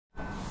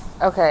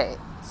Okay,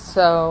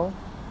 so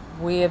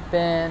we have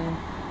been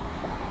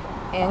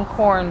in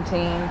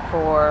quarantine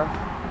for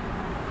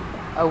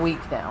a week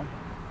now.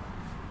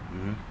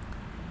 Mm-hmm.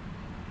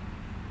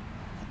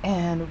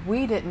 And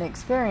we didn't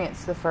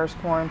experience the first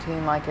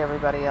quarantine like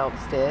everybody else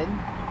did.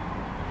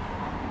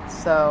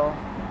 So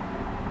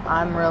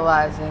I'm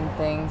realizing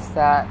things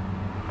that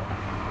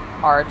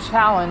are a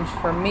challenge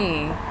for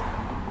me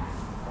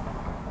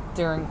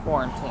during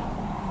quarantine.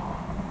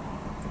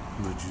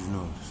 What you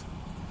notice?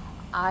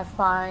 I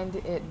find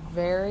it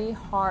very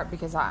hard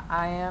because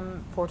I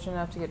am fortunate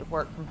enough to get to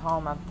work from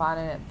home. I'm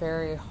finding it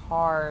very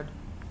hard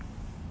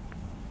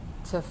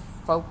to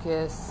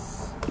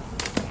focus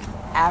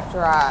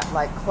after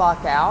I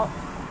clock out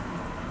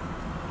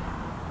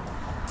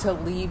to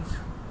leave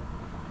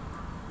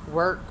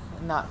work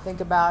and not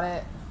think about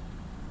it,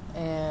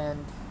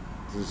 and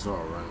It's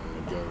all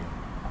running together.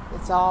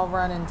 it's all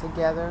running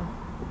together.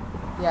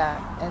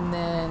 Yeah, and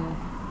then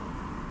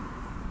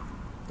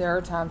there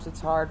are times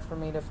it's hard for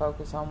me to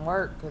focus on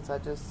work because I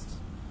just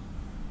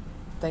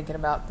thinking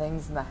about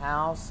things in the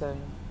house and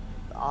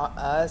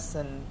us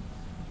and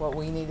what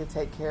we need to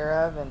take care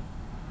of, and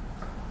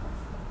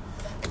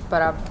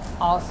but I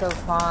also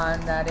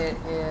find that it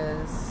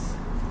is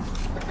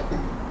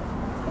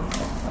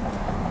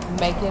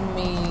making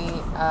me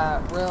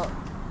real,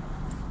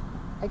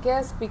 I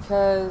guess,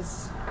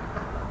 because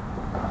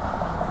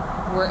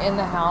we're in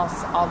the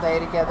house all day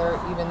together,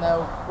 even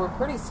though we're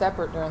pretty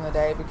separate during the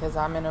day because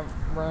I'm in a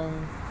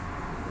room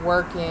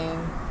working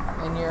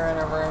and you're in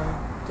a room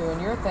doing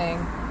your thing.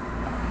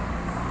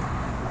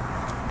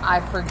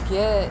 I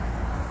forget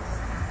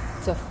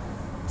to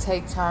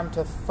take time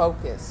to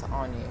focus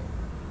on you.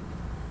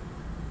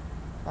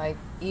 Like,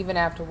 even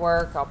after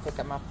work, I'll pick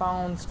up my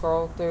phone,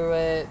 scroll through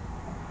it,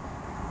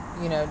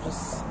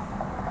 just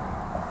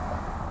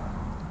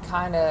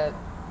kind of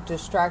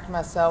distract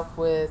myself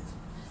with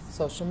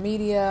social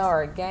media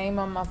or a game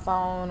on my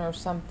phone or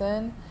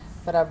something.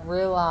 But I've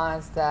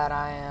realized that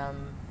I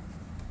am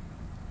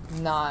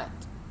not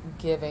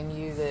giving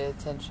you the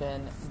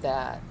attention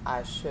that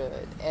I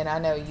should. And I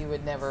know you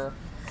would never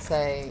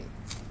say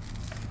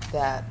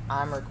that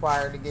I'm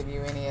required to give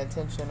you any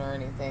attention or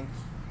anything.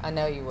 I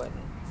know you wouldn't.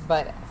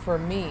 But for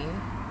me,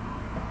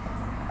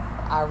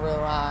 I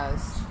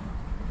realized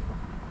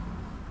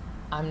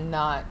I'm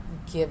not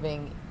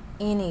giving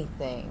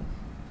anything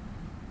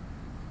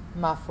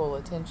my full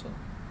attention.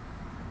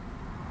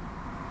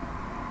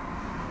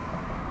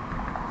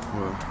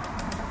 Well,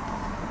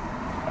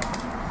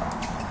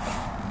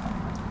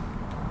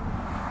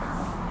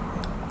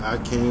 I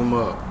came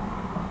up.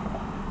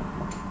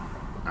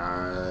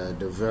 I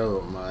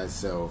developed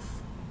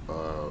myself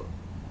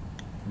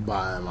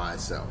by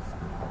myself.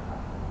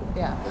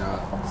 Yeah.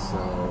 Yeah.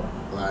 So,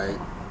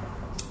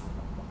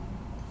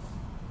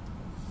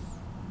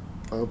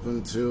 up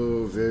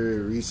until very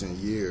recent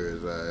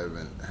years, I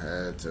haven't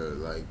had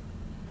to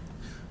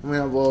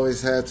I've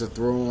always had to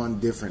throw on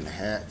different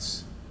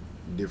hats,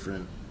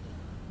 different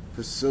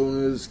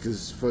personas,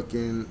 because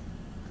fucking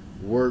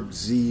work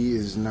Z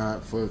is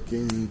not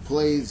fucking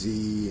play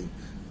Z, and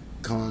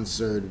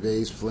concert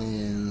bass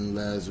playing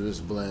Lazarus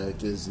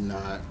Black is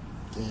not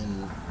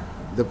in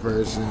the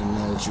person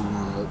that you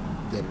want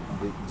to,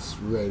 that's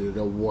ready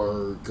to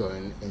work,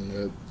 and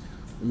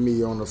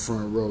me on the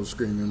front row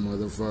screaming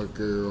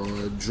motherfucker,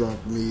 or drunk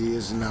me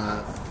is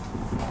not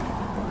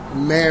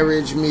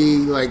marriage me.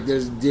 Like,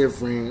 there's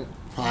different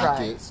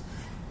pockets.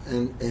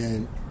 Right.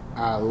 And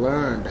I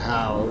learned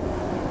how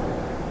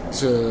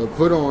to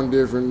put on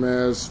different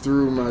masks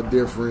through my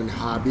different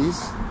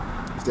hobbies,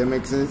 if that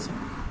makes sense.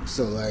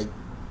 So,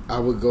 I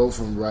would go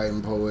from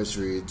writing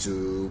poetry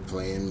to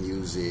playing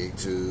music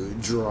to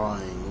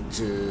drawing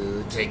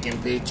to taking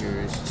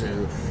pictures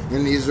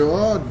and these are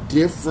all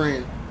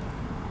different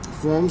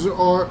forms of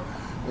art,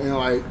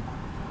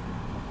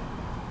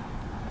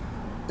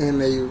 and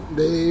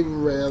they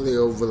rarely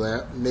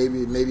overlap.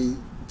 Maybe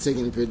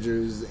taking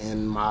pictures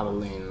and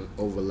modeling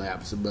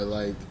overlaps, but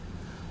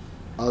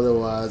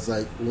otherwise,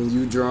 when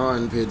you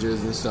drawing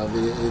pictures and stuff,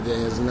 it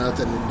has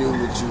nothing to do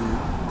with you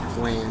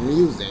playing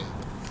music.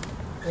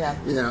 Yeah.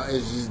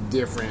 It's just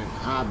different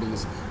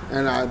hobbies,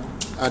 and I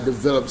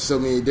developed so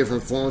many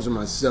different forms of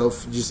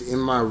myself just in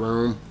my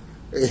room,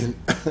 and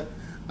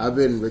I've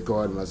been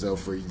recording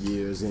myself for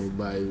years.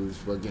 Anybody who's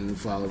fucking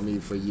followed me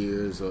for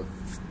years or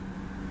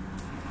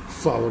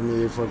follow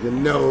me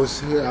fucking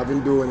knows. I've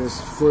been doing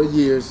this for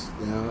years.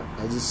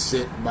 I just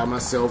sit by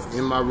myself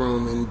in my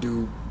room and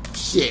do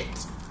shit,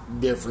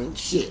 different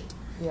shit.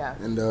 Yeah.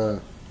 And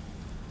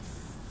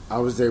I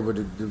was able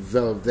to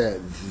develop that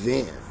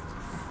then.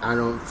 I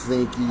don't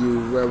think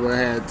you ever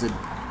had to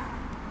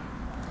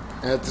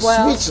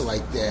switch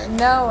like that.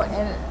 No,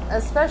 and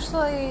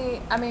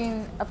especially,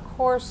 of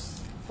course,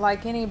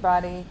 like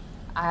anybody,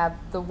 I have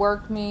the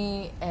work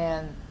me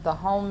and the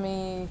home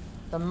me,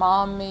 the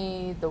mom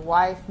me, the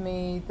wife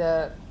me,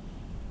 the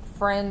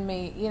friend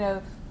me.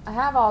 I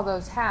have all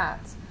those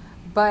hats.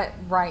 But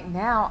right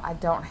now, I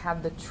don't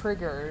have the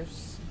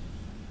triggers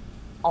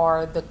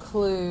or the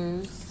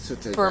clues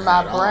for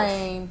my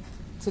brain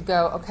to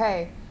go,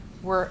 okay,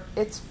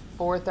 it's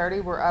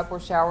 4:30, we're up, we're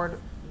showered,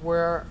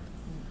 we're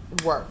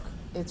work.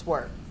 It's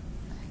work.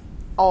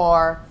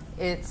 Or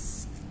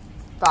it's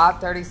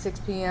 5:30, 6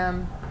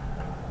 p.m.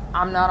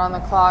 I'm not on the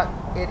clock.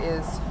 It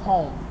is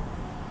home.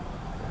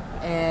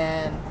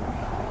 And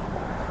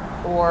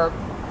or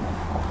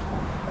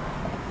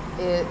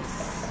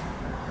it's,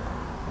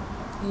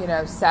 you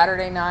know,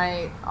 Saturday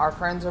night, our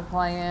friends are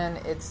playing,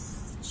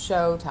 it's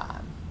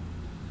showtime.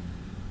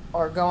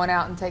 Or going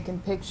out and taking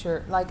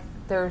pictures. Like,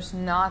 there's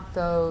not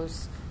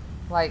those,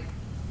 like,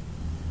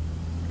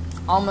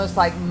 almost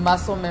like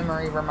muscle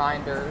memory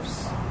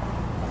reminders.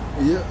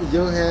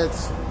 Your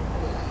hats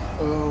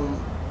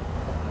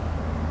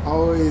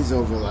always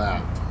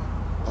overlapped.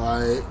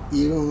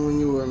 Even when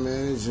you were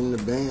managing the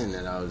band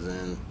that I was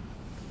in,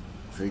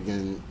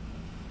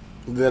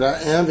 that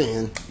I am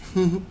in,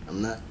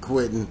 I'm not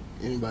quitting.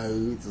 Anybody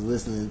who's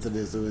listening to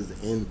this who is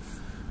in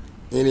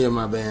any of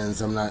my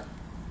bands, I'm not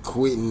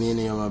quitting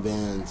any of my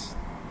bands.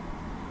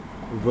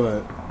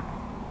 But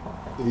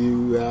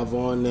you have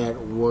on that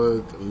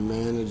work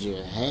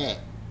manager hat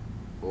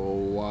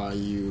while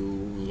you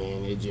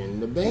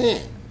managing the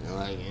band,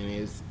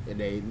 and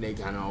they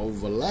kind of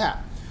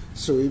overlap.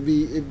 So it'd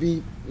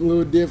be a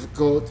little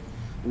difficult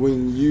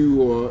when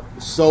you are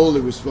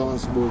solely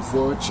responsible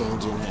for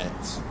changing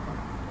hats.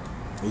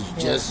 It's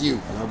just you.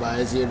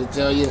 Nobody's here to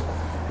tell you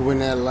when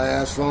that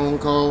last phone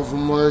call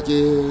from work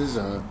is.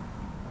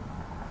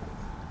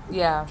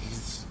 Yeah.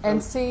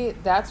 And see,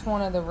 that's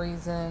one of the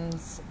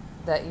reasons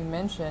that you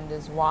mentioned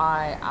is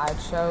why I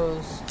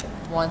chose,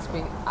 once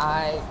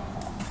I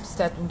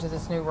stepped into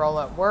this new role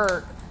at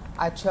work,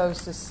 I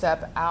chose to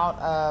step out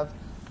of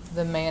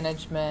the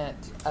management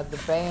of the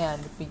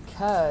band,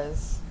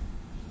 because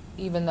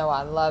even though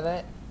I love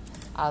it,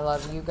 I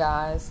love you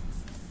guys,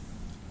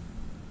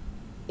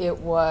 it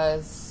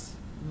was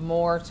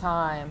more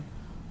time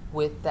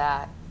with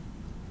that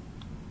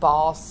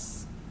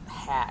boss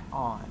hat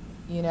on,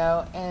 you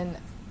know. And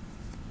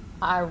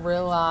I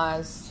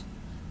realized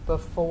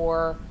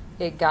before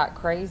it got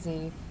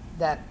crazy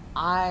that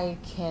I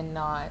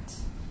cannot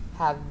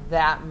have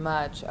that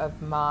much of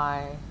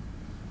my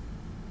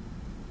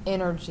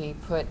energy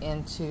put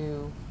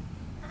into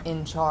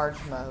in charge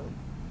mode,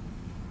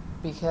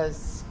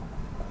 because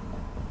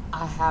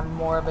I have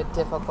more of a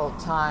difficult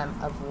time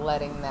of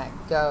letting that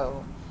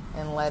go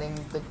and letting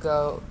the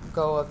go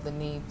of the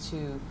need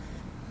to,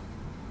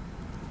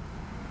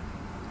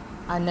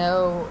 I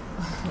know,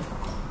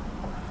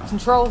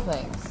 control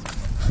things.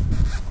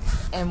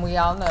 And we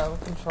all know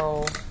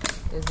control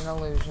is an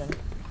illusion,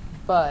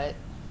 but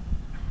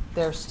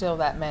there's still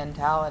that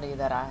mentality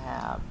that I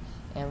have.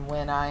 And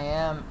when I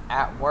am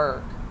at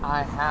work,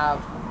 I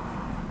have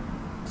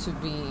to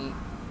be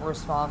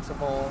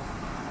responsible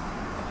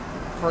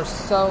for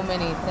so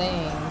many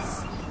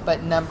things,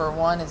 but number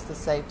one is the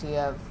safety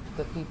of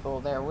the people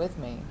there with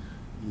me.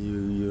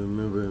 You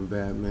remember in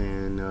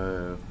Batman,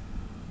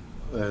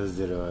 was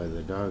it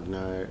The Dark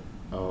Knight?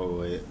 Oh,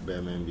 wait,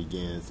 Batman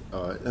Begins.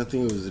 I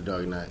think it was The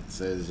Dark Knight. It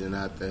says you're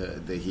not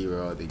the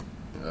hero the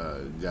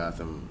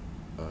Gotham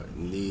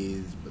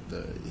needs, but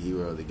the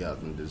hero that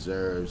Gotham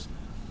deserves.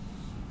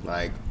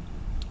 Like,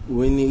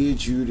 we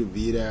need you to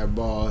be that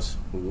boss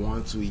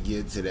once we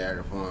get to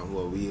that point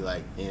where we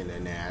like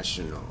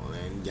international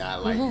and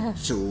got like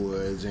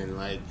tours and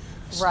like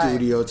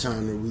studio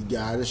time that we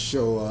gotta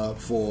show up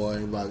for,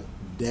 and like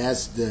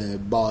that's the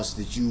boss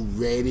that you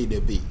ready to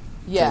be.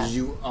 Yeah. Because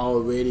you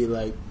already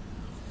like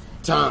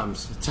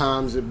times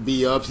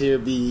be up here,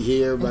 be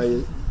here,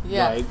 by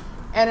yeah. Like,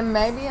 and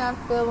maybe I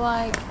feel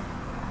like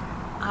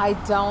I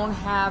don't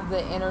have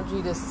the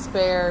energy to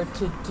spare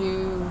to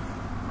do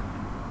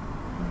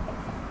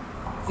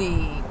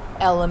the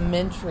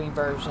elementary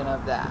version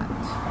of that.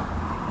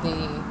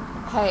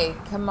 Hey,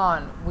 come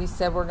on, we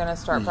said we're going to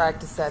start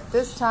practice at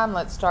this time,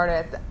 let's start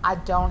I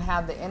don't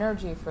have the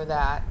energy for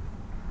that.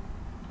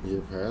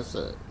 You're past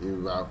that.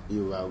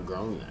 You've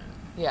outgrown that.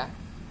 Yeah.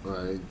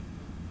 Right.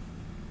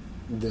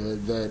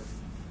 That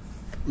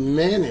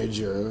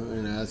manager,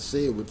 and I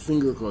say it with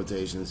finger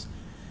quotations,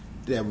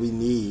 that we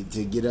need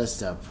to get us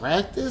to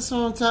practice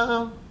on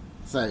time.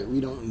 It's like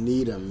we don't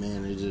need a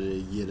manager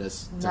to get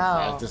us to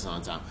practice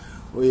on time.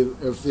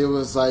 If it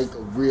was like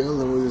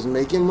real and we was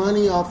making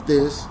money off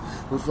this,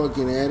 we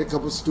fucking had a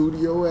couple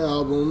studio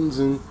albums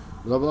and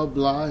blah blah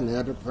blah, and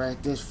had to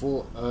practice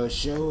for a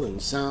show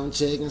and sound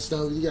check and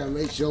stuff. You gotta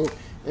make sure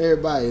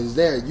everybody is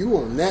there. You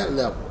on that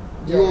level.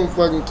 You on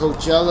fucking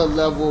Coachella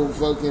level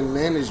fucking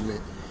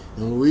management.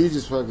 And we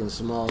just fucking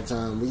small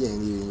time. We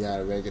ain't even got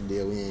a record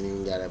deal. We ain't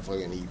even got a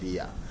fucking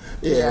EP out.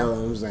 You know what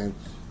I'm saying?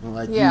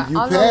 Like, you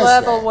on the passed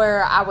level that.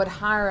 where I would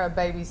hire a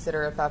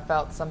babysitter if I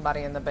felt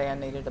somebody in the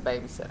band needed a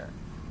babysitter.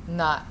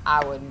 Not,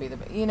 I wouldn't be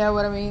you know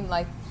what I mean?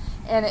 Like,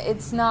 and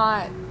it's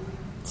not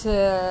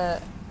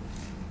to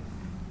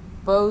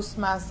boast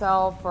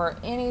myself or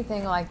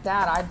anything like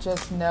that. I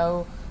just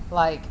know,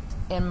 like,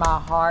 in my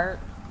heart,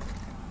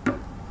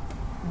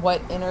 what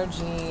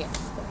energy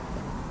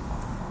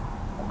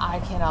I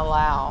can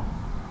allow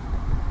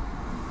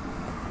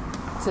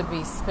to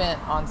be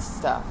spent on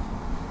stuff.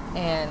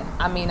 And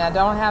I mean, I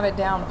don't have it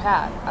down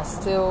pat.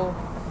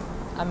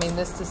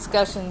 This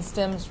discussion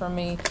stems from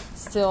me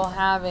still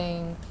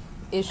having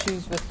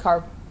issues with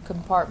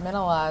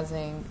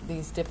compartmentalizing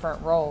these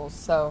different roles.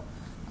 So,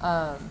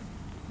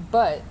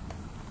 but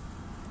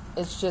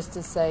it's just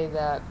to say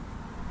that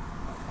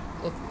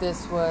if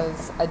this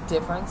was a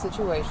different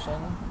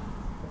situation,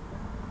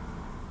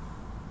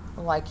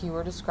 like you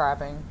were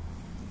describing,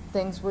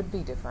 things would be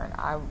different.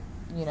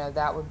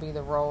 That would be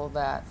the role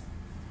that.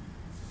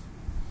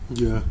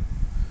 Yeah,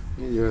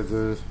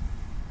 the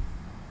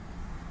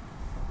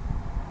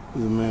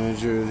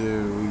manager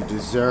that we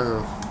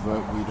deserve,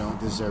 but we don't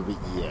deserve it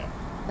yet.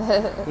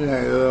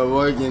 We're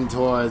working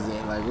towards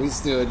it. Like, we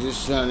still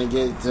just trying to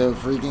get to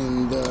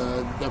freaking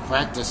the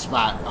practice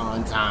spot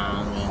on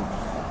time,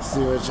 and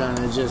still trying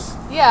to just.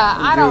 Yeah,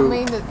 I don't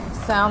mean to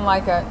sound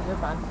like a. You're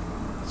fine.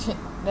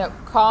 No,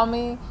 call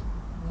me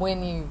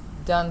when you've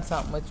done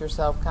something with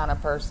yourself, kind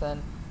of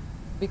person,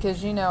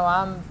 because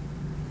I'm.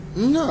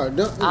 No,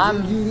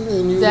 I'm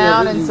you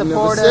down never, and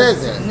supportive. Never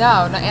said that.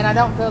 No, and I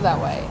don't feel that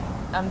way.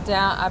 I'm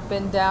down. I've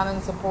been down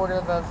and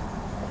supportive of.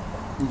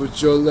 But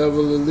your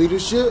level of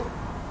leadership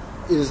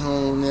is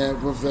on that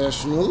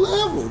professional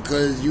level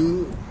because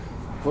you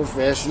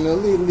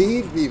professionally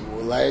lead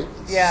people. Like,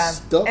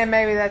 stuff. And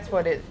maybe that's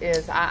what it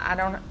is.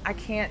 I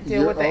can't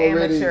deal You're with the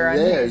already amateur.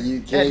 there.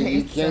 You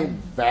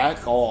can't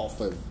back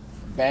off of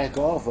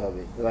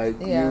it.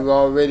 Like, you've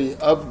already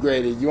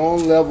upgraded. You're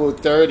on level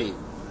 30.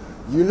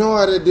 You know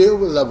how to deal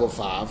with level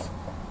 5,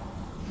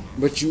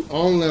 but you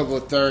on level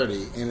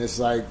 30, and it's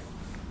like,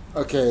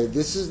 okay,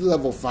 this is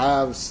level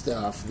 5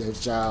 stuff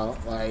that y'all,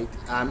 like,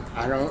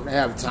 I don't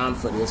have time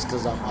for this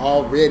because I'm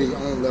already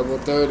on level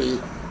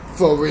 30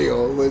 for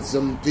real with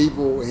some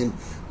people and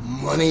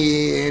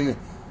money and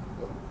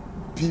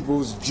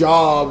people's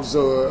jobs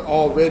are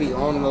already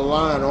on the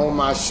line, on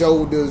my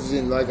shoulders,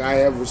 and like I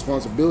have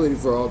responsibility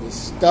for all this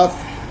stuff.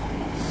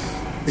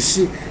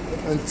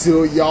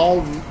 Until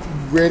y'all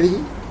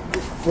ready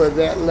for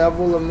that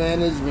level of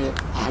management,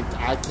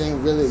 I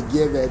can't really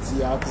give that to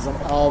y'all because I'm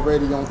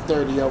already on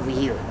 30 over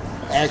here,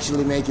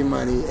 actually making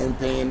money and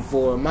paying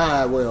for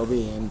my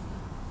well-being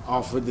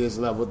off of this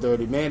level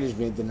 30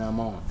 management that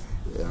I'm on.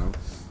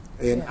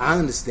 And I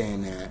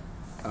understand that,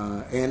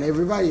 and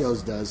everybody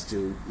else does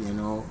too.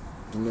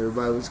 And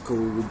everybody was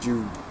cool with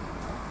you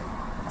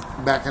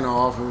backing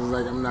off. It was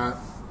like, I'm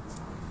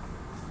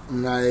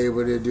not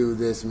able to do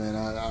this, man.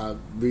 I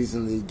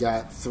recently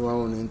got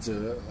thrown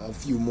into a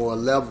few more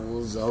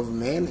levels of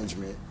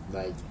management,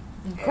 like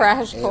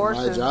crash at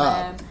courses, my job.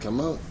 man. Come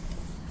on.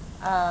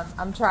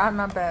 I'm trying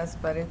my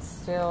best, but it's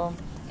still.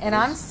 And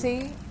I'm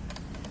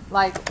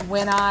like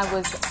when I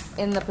was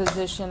in the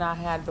position I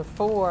had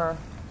before,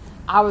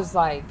 I was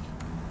like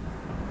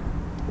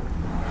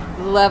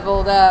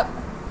leveled up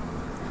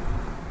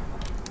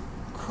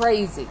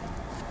crazy.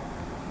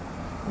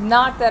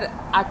 Not that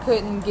I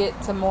couldn't get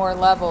to more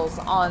levels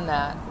on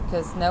that,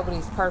 because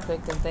nobody's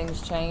perfect and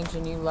things change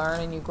and you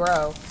learn and you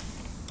grow.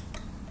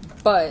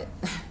 But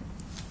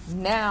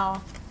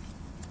now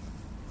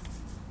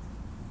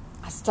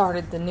I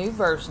started the new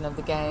version of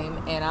the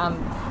game and I'm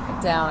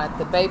down at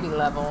the baby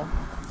level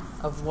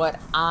of what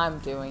I'm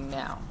doing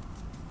now.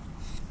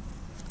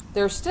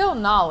 There's still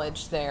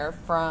knowledge there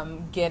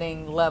from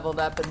getting leveled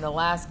up in the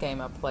last game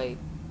I played,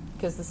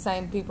 because the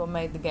same people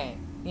made the game,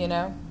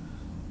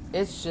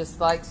 It's just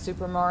like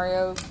Super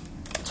Mario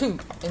 2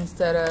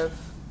 instead of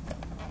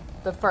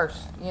the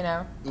first,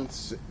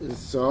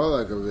 It's all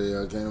like a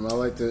video game. I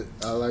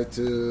like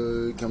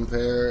to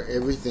compare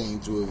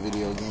everything to a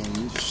video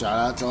game. Shout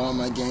out to all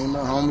my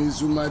gamer homies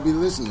who might be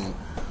listening.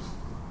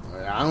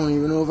 I don't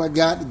even know if I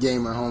got the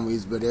gamer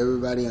homies, but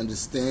everybody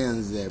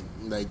understands that,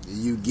 like,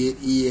 you get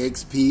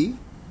EXP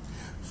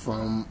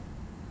from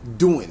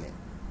doing it.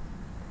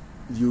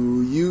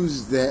 You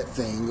use that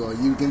thing, or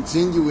you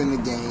continue in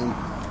the game.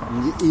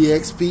 Your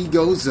EXP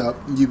goes up.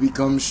 You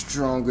become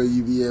stronger.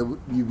 You be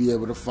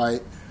able to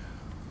fight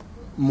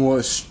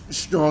more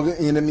stronger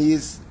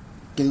enemies.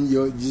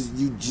 You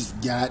just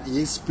got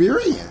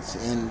experience,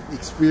 and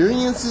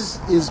experience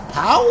is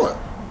power.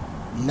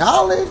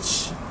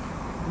 Knowledge.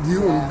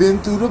 You been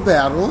through the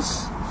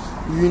battles.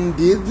 You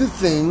did the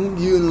thing.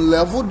 You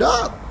leveled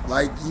up.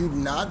 Like, you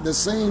not the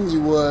same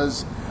you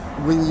was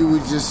when you were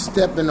just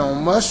stepping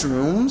on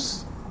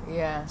mushrooms.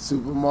 Yeah.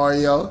 Super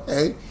Mario.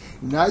 Hey,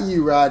 now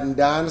you riding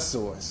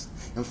dinosaurs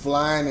and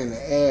flying in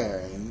the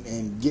air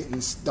and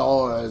getting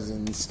stars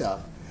and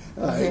stuff.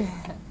 Like,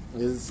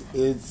 it's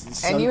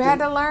something. And you had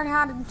to learn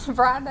how to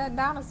ride that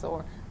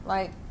dinosaur.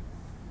 Like,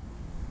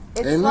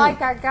 it's Amen.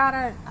 like I got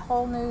a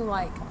whole new,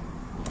 like,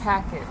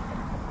 packet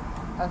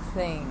of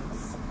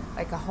things.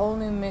 Like a whole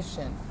new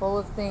mission full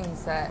of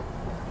things that...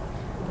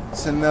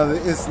 It's a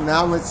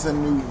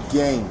new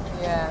game.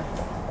 Yeah.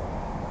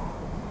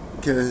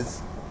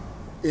 Because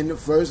in the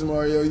first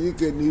Mario, you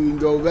couldn't even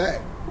go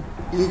back.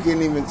 You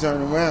couldn't even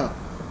turn around.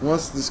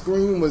 Once the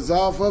screen was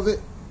off of it,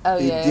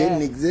 it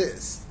didn't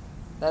exist.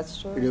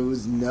 That's true. There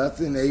was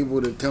nothing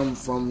able to come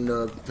from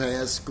the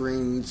past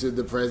screen to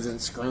the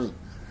present screen.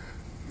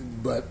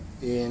 But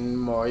in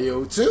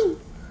Mario 2,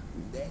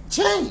 that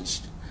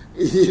changed.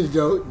 You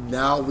know,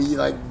 now we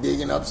like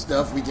digging up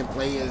stuff we can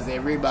play as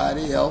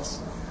everybody else.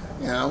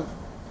 You know,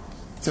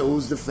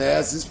 Toad's the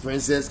fastest,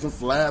 Princess can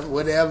fly,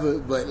 whatever.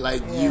 But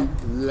like you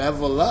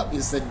level up,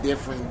 it's a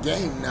different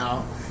game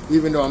now.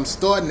 Even though I'm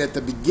starting at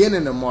the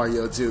beginning of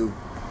Mario 2,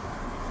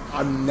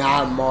 I'm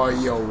not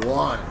Mario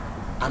 1.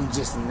 I'm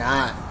just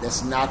not.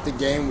 That's not the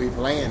game we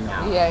playing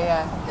now.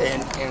 Yeah.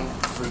 And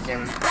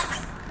freaking,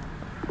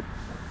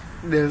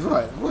 there's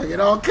what? Look at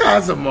all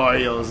kinds of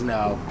Marios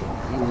now.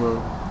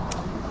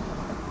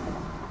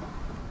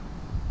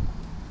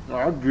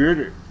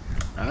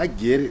 I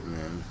get it,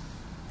 man.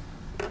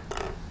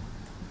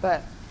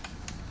 But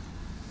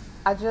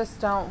I just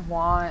don't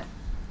want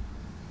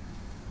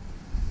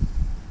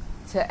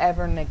to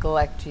ever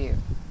neglect you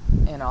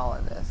in all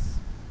of this.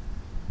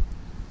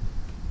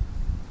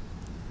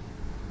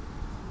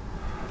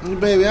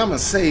 Baby, I'm a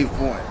save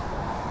point.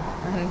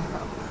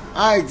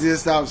 I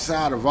exist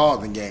outside of all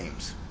the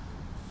games.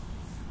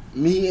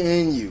 Me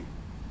and you.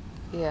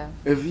 Yeah.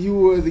 If you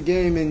were the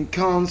game in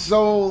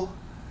console,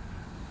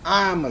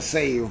 I'm a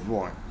save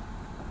point.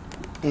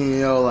 And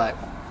you know, like,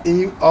 and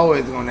you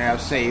always gonna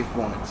have save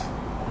points.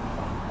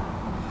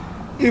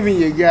 Even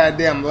your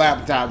goddamn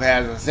laptop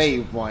has a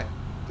save point.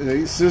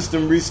 The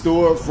system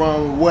restored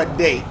from what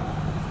date?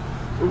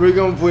 We're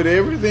gonna put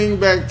everything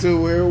back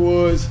to where it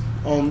was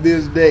on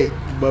this date,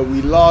 but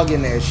we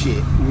logging that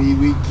shit.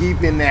 We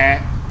keeping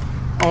that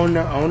on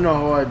the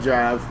hard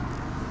drive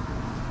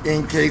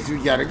in case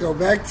we gotta go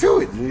back to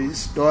it.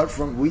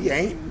 We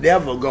ain't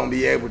never gonna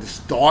be able to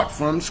start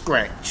from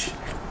scratch.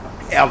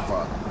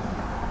 Ever.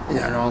 You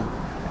know.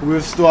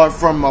 We'll start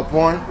from a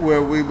point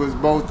where we was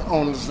both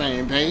on the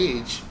same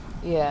page.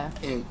 Yeah.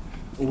 And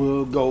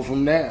we'll go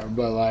from there.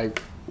 But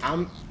like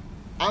I'm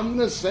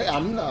a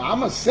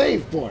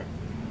save point.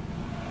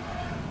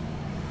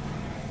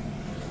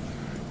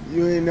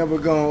 You ain't never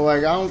gonna, like,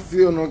 I don't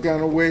feel no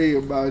kind of way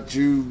about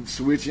you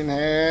switching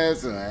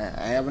hats or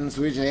having to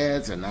switch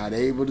hats or not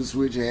able to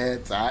switch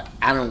hats. I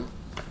don't.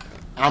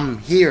 I'm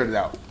here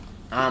though.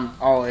 I'm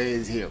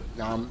always here.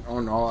 I'm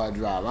on the hard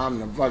drive. I'm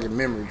the fucking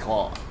memory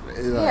card.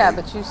 Yeah,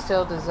 but you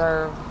still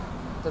deserve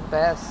the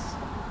best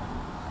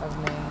of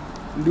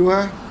me. Do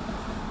I?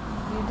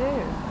 You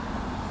do.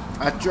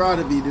 I try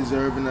to be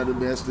deserving of the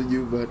best of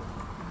you, but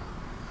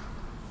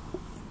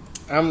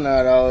I'm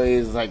not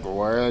always like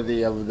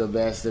worthy of the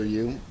best of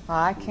you. Well,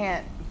 I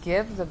can't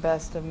give the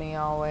best of me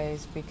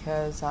always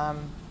because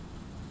I'm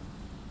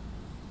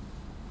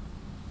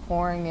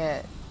pouring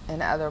it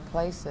in other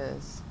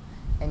places.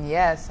 And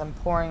yes, I'm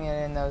pouring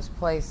it in those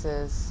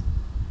places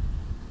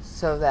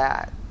so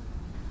that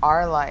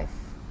our life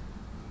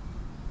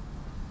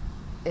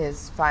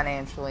is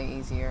financially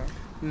easier.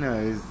 No,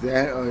 is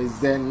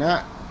that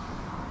not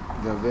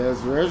the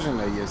best version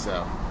of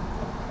yourself?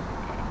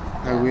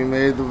 And we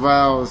made the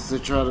vows to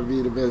try to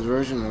be the best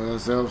version of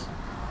ourselves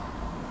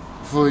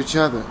for each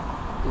other.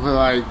 We're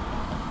like,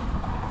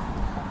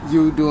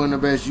 you doing the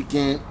best you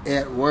can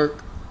at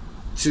work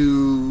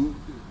to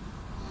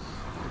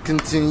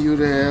continue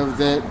to have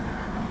that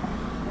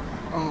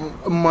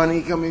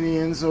money coming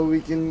in so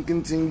we can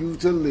continue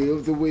to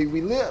live the way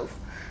we live.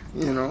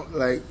 You know,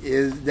 like,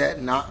 is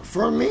that not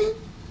for me?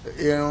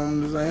 You know what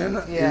I'm saying?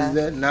 Yeah. Is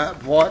that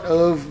not part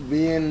of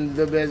being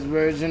the best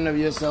version of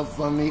yourself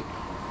for me?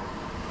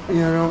 You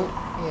know?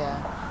 Yeah.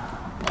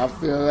 I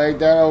feel like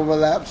that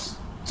overlaps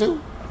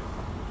too.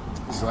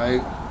 It's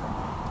like,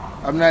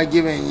 I'm not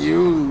giving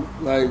you,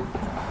 like,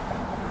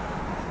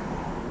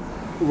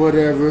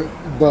 whatever,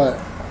 but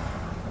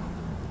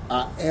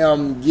I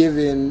am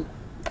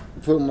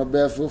putting my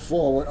best foot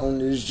forward on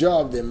this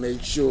job that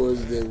makes sure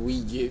that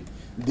we get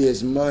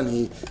this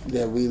money,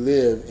 that we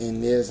live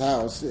in this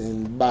house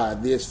and buy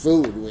this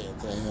food with,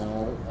 you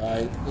know,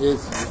 right?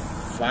 It's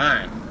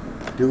fine.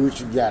 Do what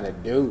you gotta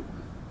do.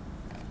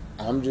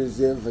 I'm just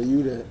there for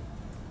you to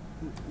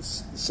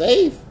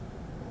save.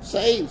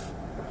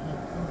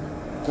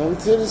 Come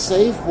to the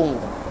save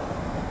point.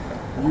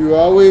 You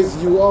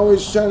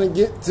always trying to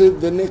get to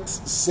the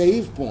next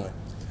save point.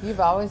 You've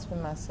always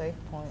been my safe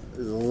point.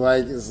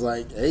 It's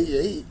like,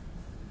 hey,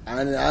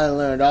 I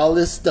learned all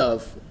this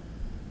stuff,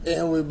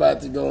 and we're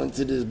about to go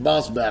into this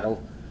boss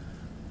battle.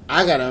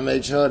 I gotta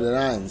make sure that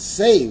I'm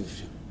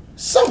saved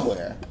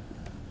somewhere.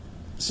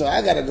 So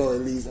I gotta go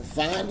at least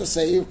find a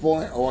save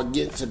point or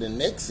get to the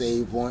next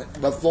save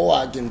point before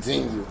I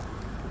continue.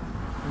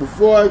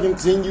 Before I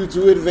continue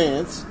to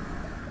advance,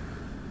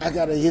 I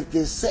gotta hit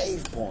this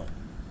save point.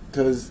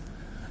 Because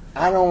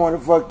I don't want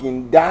to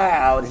fucking die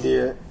out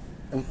here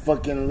and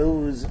fucking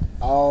lose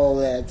all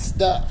that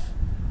stuff.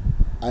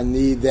 I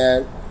need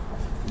that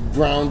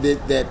grounded,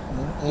 that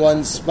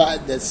one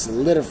spot that's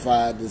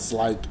solidified. That's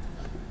like,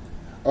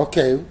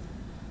 okay,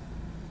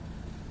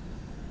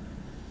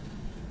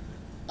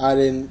 I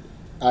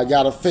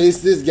gotta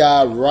face this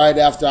guy right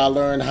after I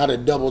learn how to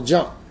double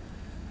jump.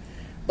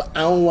 But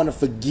I don't want to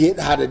forget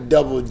how to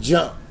double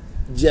jump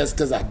just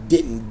because I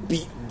didn't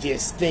beat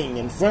this thing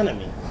in front of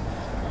me.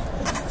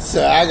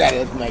 So I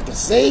gotta make a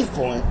save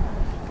point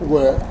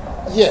where,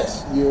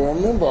 yes, you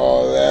remember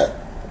all that.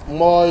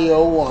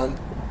 Mario 1,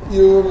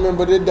 you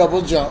remember the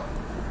double jump.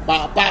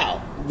 Pow,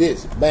 pow.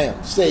 This,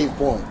 bam, save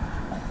point.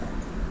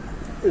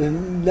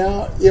 And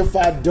now, if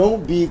I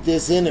don't beat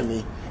this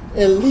enemy,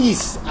 at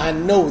least I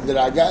know that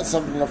I got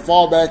something to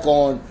fall back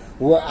on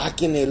where I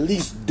can at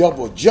least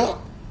double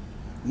jump.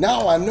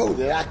 Now I know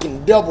that I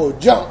can double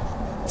jump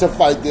to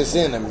fight this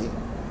enemy.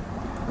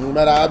 No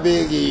matter how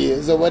big he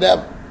is or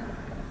whatever.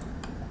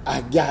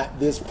 I got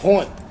this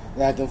point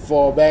that I can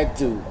fall back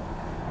to.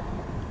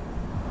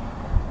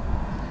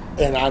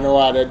 And I know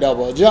how to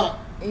double jump.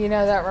 You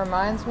know, that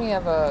reminds me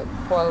of a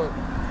quote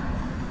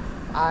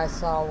I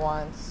saw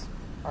once,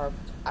 or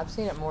I've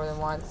seen it more than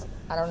once.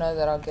 I don't know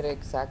that I'll get it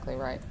exactly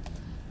right.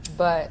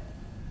 But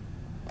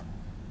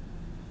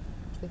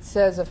it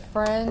says a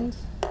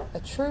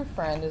true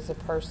friend is a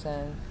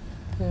person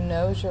who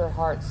knows your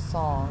heart's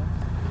song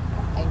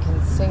and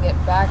can sing it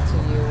back to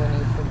you when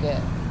you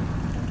forget.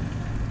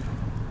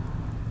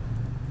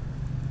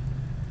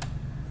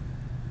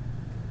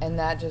 And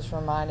that just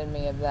reminded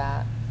me of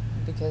that,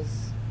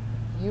 because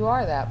you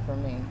are that for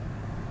me.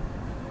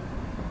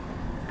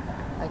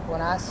 Like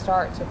when I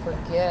start to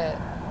forget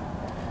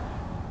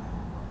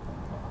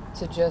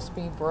to just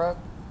be Brooke,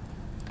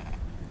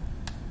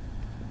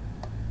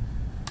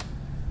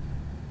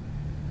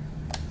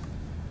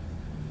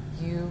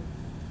 you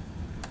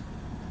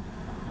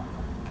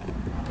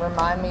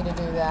remind me to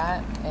do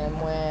that.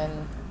 And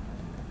when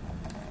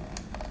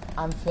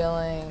I'm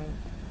feeling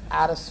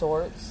out of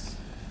sorts,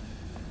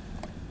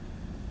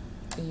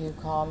 you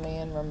call me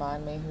and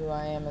remind me who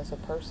I am as a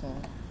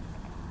person.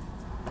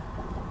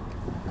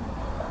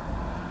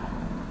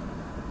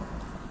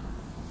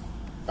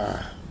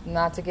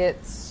 Not to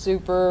get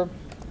super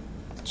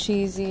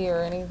cheesy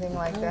or anything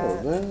like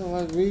that. Man,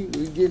 like we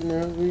getting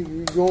there,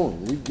 we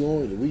going,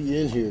 we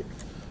in here.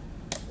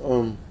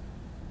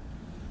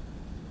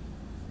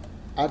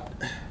 I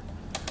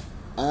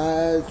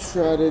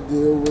try to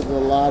deal with a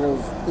lot of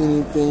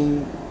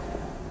anything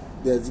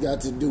that's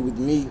got to do with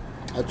me.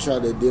 I try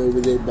to deal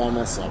with it by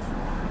myself.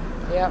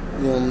 Yep. You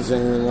know what I'm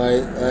saying?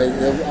 Like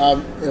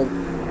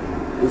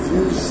if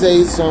you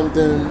say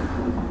something.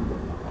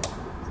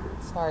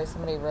 Sorry,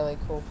 somebody really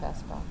cool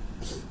passed by.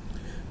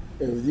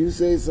 If you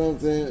say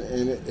something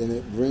and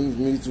it brings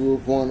me to a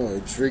point, or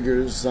it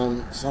triggers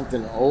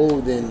something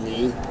old in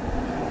me,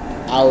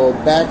 I will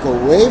back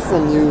away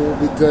from you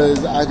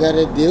because I got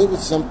to deal with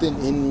something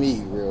in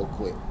me real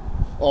quick.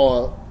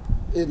 Or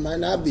it might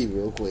not be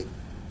real quick.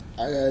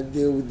 I got to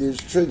deal with this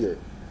trigger.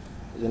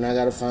 Then I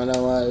got to find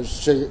out why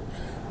it's triggered.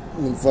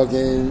 And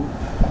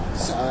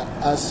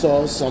I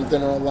saw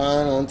something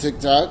online on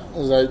TikTok. It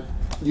was like,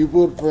 you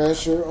put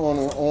pressure on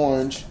an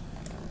orange,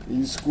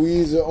 you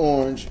squeeze the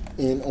orange,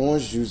 and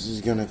orange juice is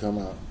going to come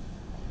out.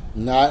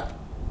 Not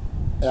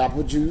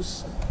apple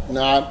juice,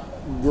 not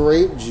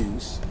grape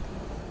juice,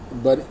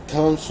 but it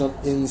comes from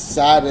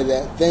inside of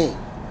that thing.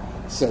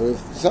 So if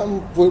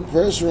something put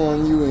pressure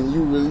on you and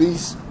you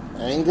release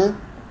anger,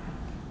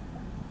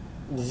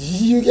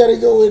 you got to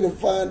go in and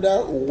find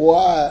out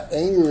why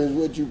anger is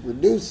what you're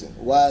producing,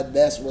 why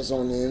that's what's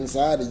on the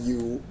inside of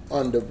you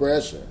under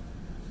pressure.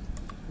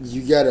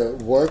 You got to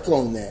work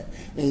on that.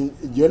 And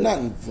you're not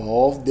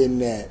involved in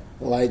that.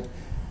 Like,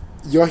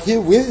 you're here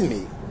with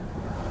me.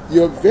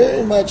 You're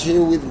very much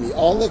here with me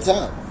all the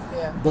time.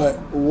 Yeah. But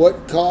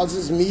what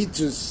causes me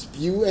to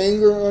spew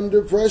anger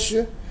under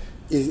pressure,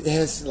 it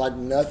has like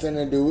nothing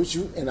to do with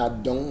you. And I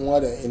don't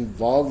want to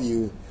involve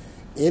you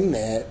in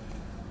that.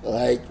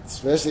 Like,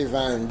 especially if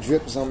I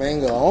drip some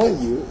anger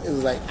on you.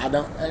 It's like,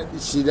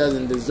 she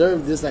doesn't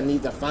deserve this. I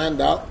need to find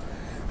out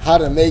how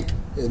to make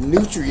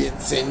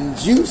nutrients and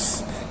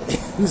juice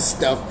and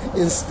stuff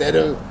instead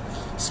of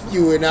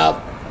spewing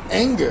out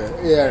anger.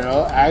 You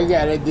know, I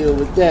gotta deal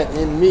with that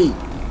in me.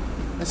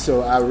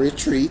 So I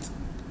retreat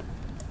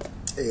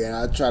and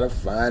I try to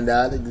find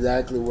out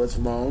exactly what's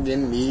wrong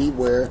in me,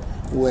 where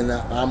when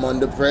I'm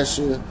under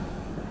pressure,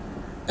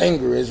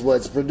 anger is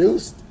what's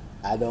produced.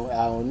 I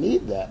don't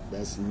need that.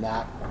 That's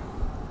not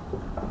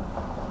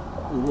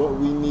what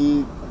we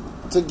need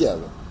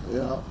together. You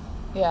know?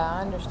 Yeah,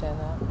 I understand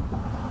that.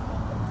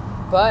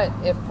 But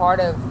if part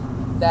of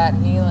that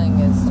healing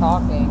is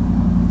talking,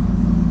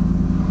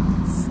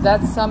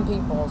 that's some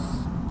people's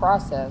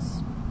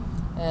process,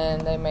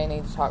 and they may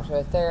need to talk to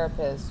a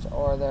therapist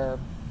or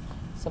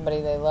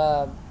somebody they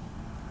love.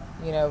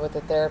 You know, with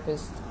a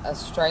therapist, a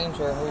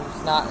stranger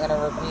who's not going to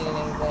repeat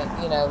anything,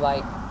 you know,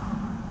 like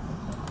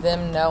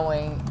them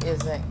knowing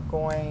isn't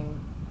going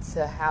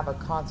to have a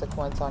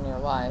consequence on your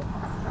life.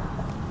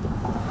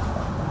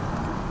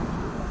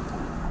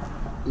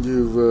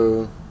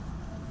 You've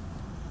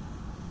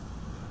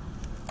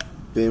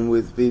been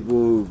with people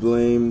who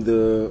blame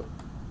the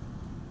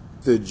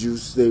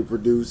juice they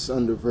produce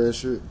under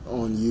pressure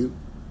on you?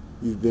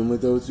 You've been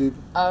with those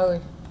people?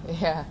 Oh,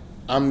 yeah.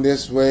 I'm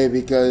this way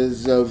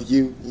because of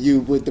you.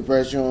 You put the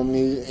pressure on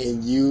me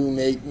and you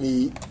make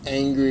me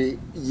angry.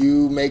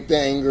 You make the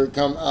anger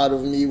come out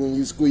of me when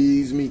you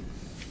squeeze me.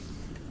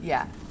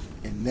 Yeah.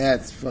 And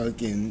that's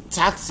fucking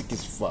toxic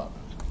as fuck.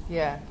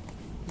 Yeah.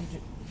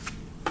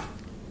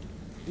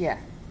 Yeah.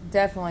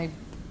 Definitely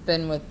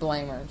been with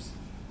blamers.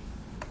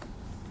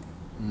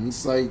 And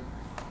it's like,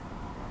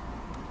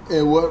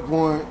 at what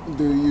point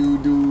do you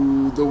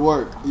do the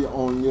work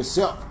on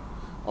yourself?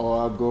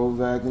 Or go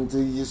back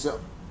into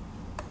yourself?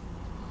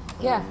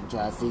 Yeah. And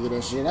try to figure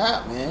that shit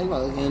out, man.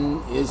 Like,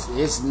 and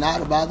it's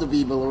not about the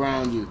people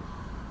around you.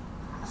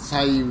 It's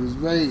how you was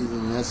raised,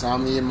 and that's how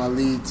me and my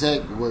lead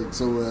tech work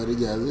so well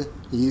together.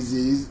 He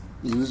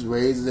was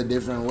raised a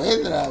different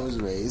way that I was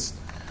raised,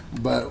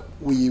 but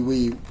we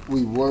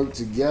work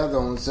together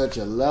on such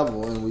a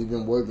level, and we've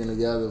been working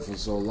together for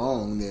so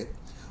long that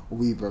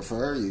we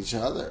prefer each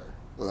other.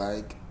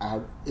 Like,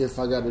 if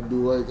I got to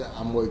do work,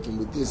 I'm working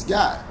with this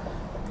guy.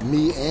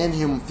 Me and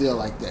him feel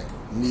like that.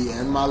 Me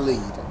and my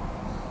lead,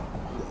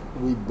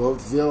 we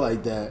both feel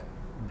like that.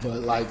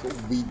 But like,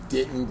 we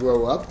didn't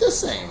grow up the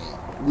same.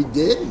 We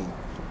didn't.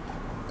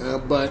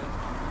 But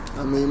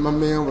I mean, my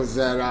man was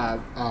at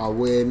our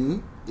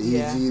wedding. He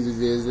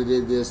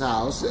visited this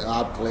house.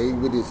 I played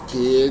with his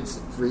kids.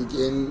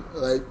 Freaking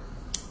like.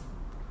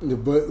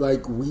 But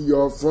like, we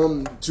are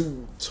from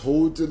two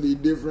totally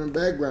different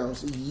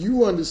backgrounds.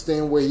 You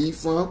understand where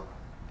he's from,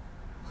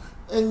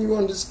 and you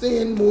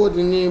understand more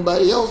than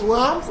anybody else where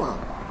I'm from.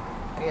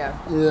 Yeah.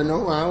 You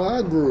know how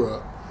I grew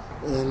up,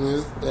 and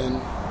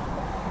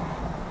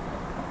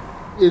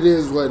it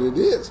is what it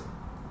is.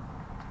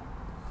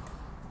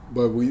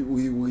 But we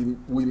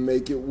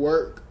make it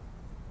work.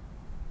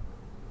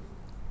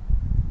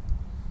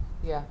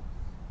 Yeah.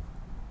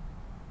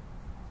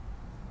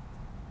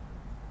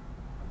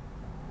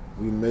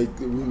 We make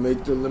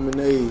the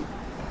lemonade.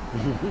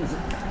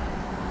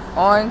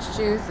 Orange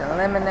juice and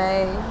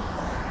lemonade.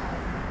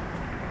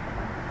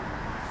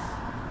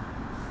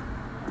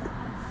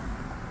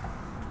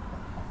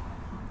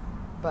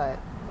 But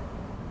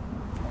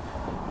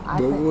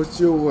What's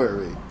your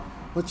worry?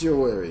 What's your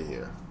worry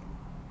here?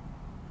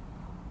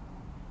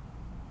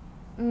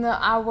 No,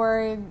 I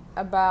worried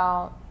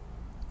about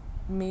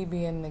me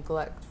being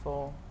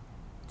neglectful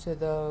to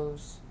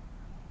those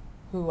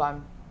who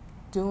I'm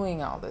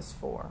doing all this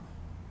for.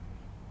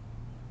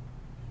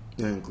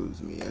 That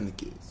includes me and the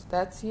kids.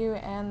 That's you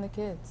and the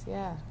kids,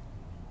 yeah.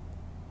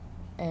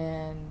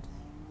 And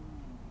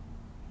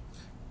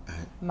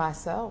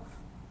myself.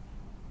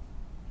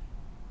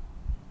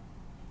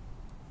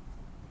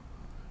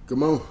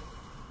 Come on.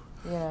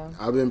 Yeah.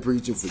 I've been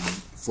preaching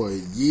for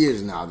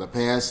years now. The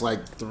past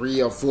like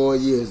 3 or 4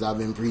 years I've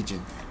been preaching.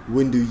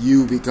 When do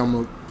you become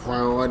a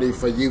priority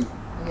for you?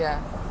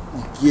 Yeah.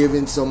 You're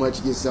giving so much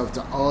of yourself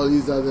to all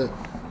these other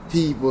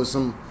people,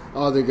 some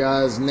other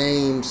guy's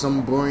name,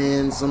 some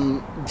brand,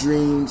 some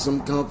dream,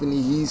 some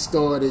company he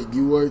started.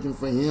 You working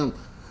for him.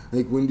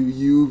 Like, when do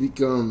you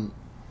become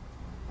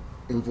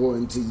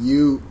important to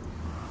you?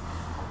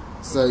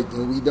 It's like,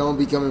 and we don't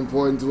become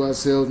important to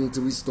ourselves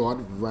until we start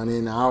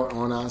running out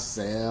on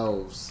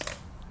ourselves.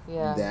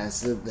 Yeah. That's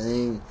the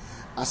thing.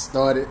 I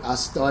started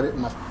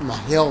my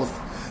health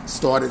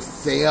started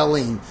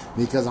failing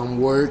because I'm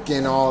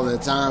working all the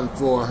time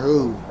for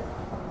who?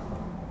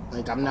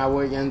 Like, I'm not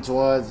working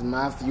towards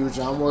my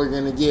future. I'm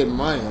working to get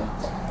money.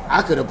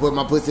 I could have put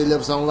my pussy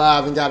lips on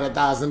live and got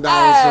 $1,000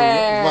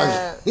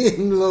 from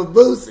fucking Lil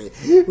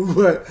Boosie.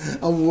 But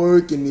I'm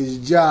working this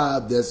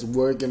job that's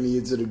working me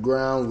into the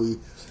ground. We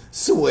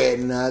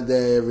sweating out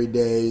there every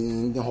day,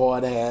 and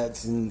hard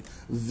hats and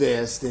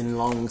vests and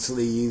long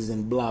sleeves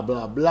and blah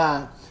blah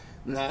blah.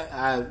 And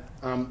I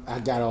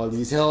got all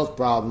these health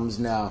problems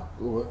now,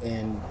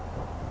 and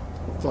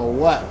for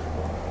what?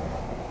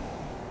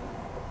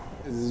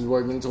 Is this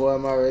working toward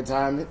my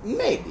retirement?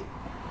 Maybe.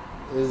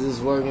 Is this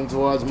working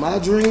towards my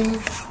dream?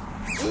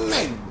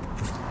 Maybe.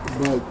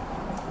 But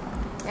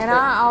and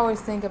I always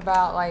think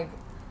about like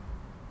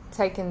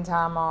taking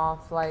time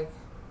off, like,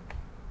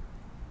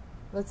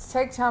 let's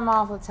take time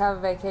off, let's have a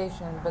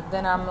vacation. But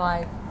then I'm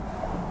like,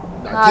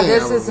 I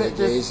can't have a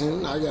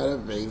vacation. I gotta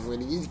pay for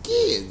these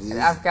kids.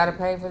 I've got to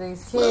pay for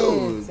these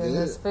kids and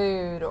this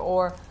food,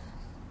 or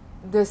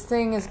this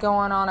thing is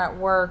going on at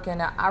work,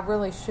 and I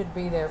really should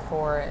be there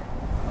for it.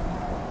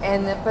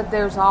 But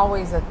there's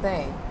always a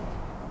thing.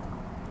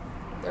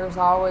 There's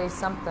always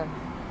something.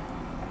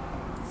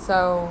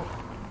 So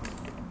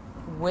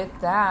with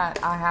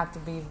that, I have to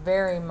be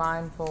very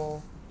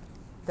mindful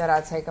that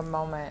I take a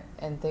moment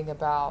and think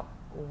about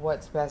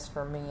what's best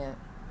for me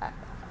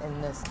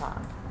in this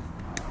time.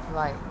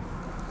 Like,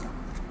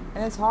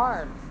 and it's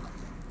hard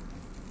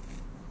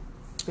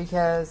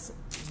because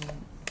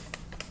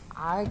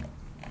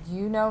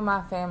you know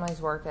my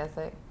family's work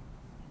ethic.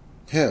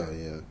 Hell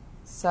yeah.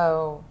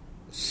 So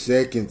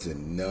second to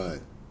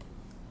none.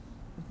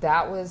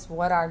 That was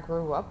what I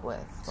grew up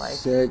with. Like,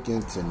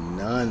 second to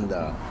none,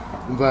 though.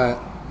 But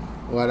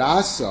what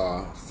I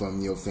saw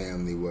from your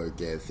family work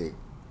ethic,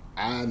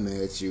 I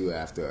met you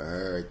after a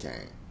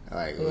hurricane.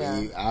 Like,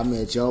 I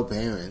met your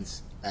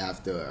parents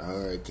after a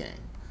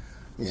hurricane.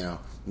 You know,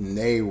 and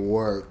they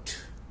worked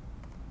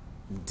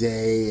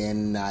day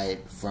and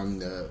night from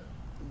the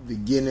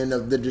beginning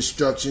of the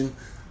destruction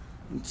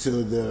to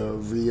the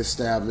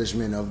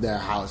reestablishment of their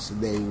house.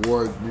 They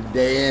worked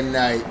day and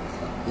night.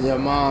 Your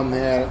mom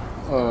had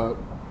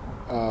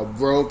a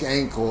broke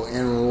ankle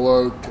and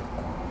worked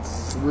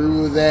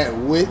through that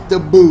with the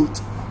boot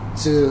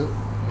to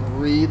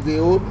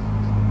rebuild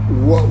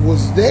what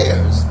was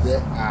theirs.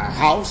 Our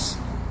house.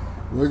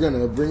 We're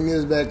gonna bring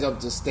this back up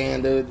to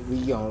standard.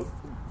 We gonna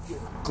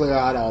clear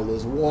out all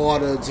this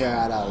water, tear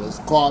out all this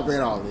carpet,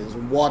 all this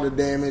water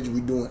damage.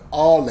 We're doing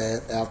all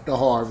that after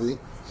Harvey.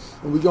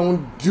 And we're going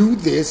to do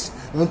this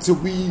until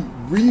we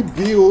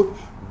rebuild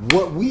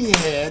what we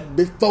had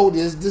before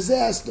this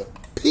disaster.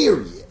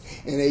 Period.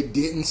 And they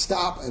didn't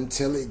stop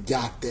until it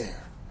got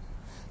there.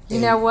 You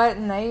know what,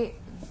 Nate?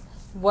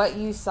 What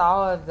you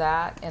saw of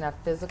that in a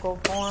physical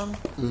form,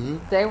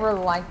 they were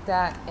like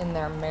that in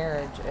their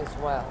marriage as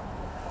well.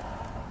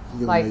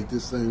 You're going to make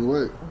this thing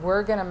work.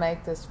 We're going to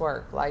make this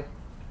work. Like,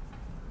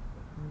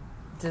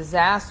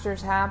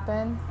 disasters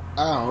happen.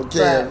 I don't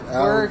care.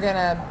 But we're going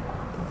to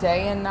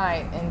day and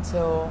night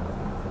until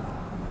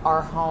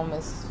our home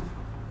is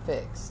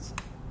fixed.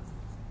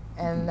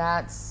 And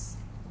that's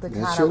the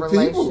kind of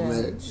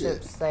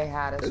relationships they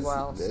had as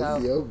well.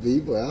 That's your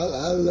people.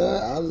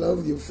 I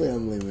love your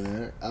family,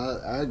 man.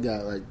 I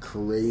got like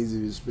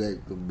crazy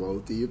respect for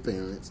both of your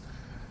parents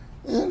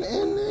and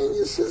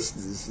your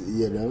sisters,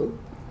 you know.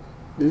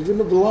 Even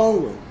the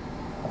belong with.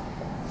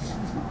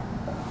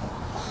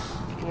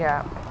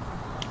 Yeah.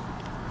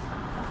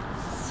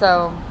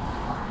 So,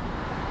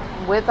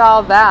 with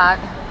all that,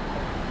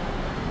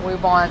 we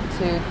want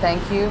to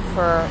thank you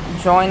for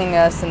joining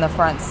us in the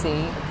front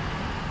seat.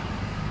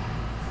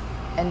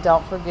 And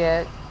don't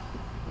forget,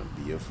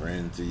 Be a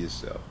friend to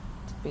yourself.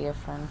 to be a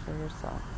friend for yourself.